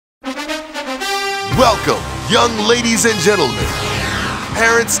Welcome, young ladies and gentlemen,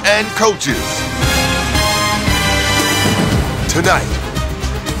 parents and coaches. Tonight,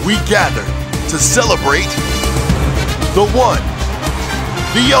 we gather to celebrate the one,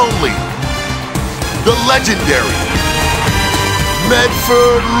 the only, the legendary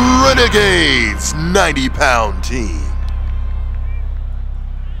Medford Renegades 90-pound team.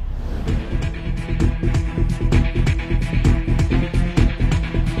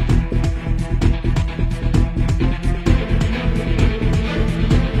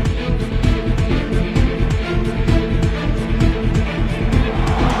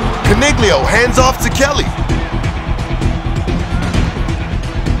 Caniglio hands off to Kelly.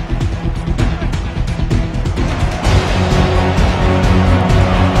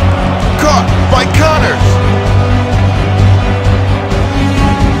 Caught by Connors.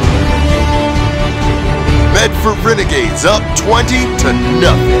 Medford Renegades up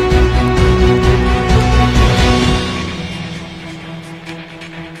 20-0.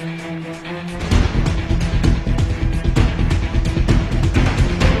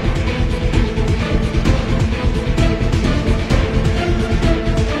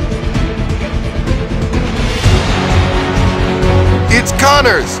 It's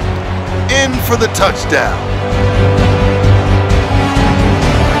Connors, in for the touchdown.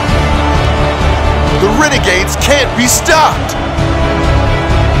 The Renegades can't be stopped.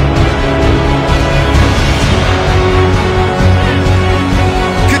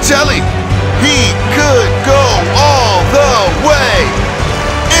 Cacelli, he could go all the way.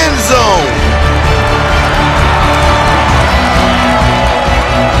 End zone.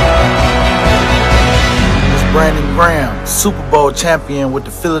 Brandon Graham, Super Bowl champion with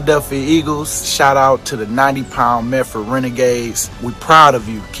the Philadelphia Eagles. Shout out to the 90-pound Medford Renegades. We proud of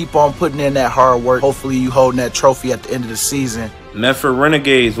you. Keep on putting in that hard work. Hopefully you holding that trophy at the end of the season. Medford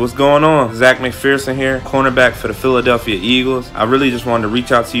Renegades, what's going on? Zach McPherson here, cornerback for the Philadelphia Eagles. I really just wanted to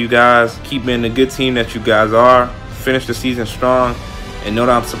reach out to you guys. Keep being the good team that you guys are. Finish the season strong. And know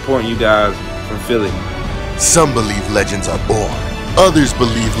that I'm supporting you guys from Philly. Some believe legends are born. Others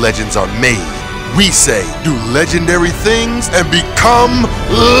believe legends are made. We say, do legendary things and become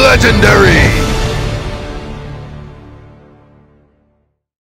legendary!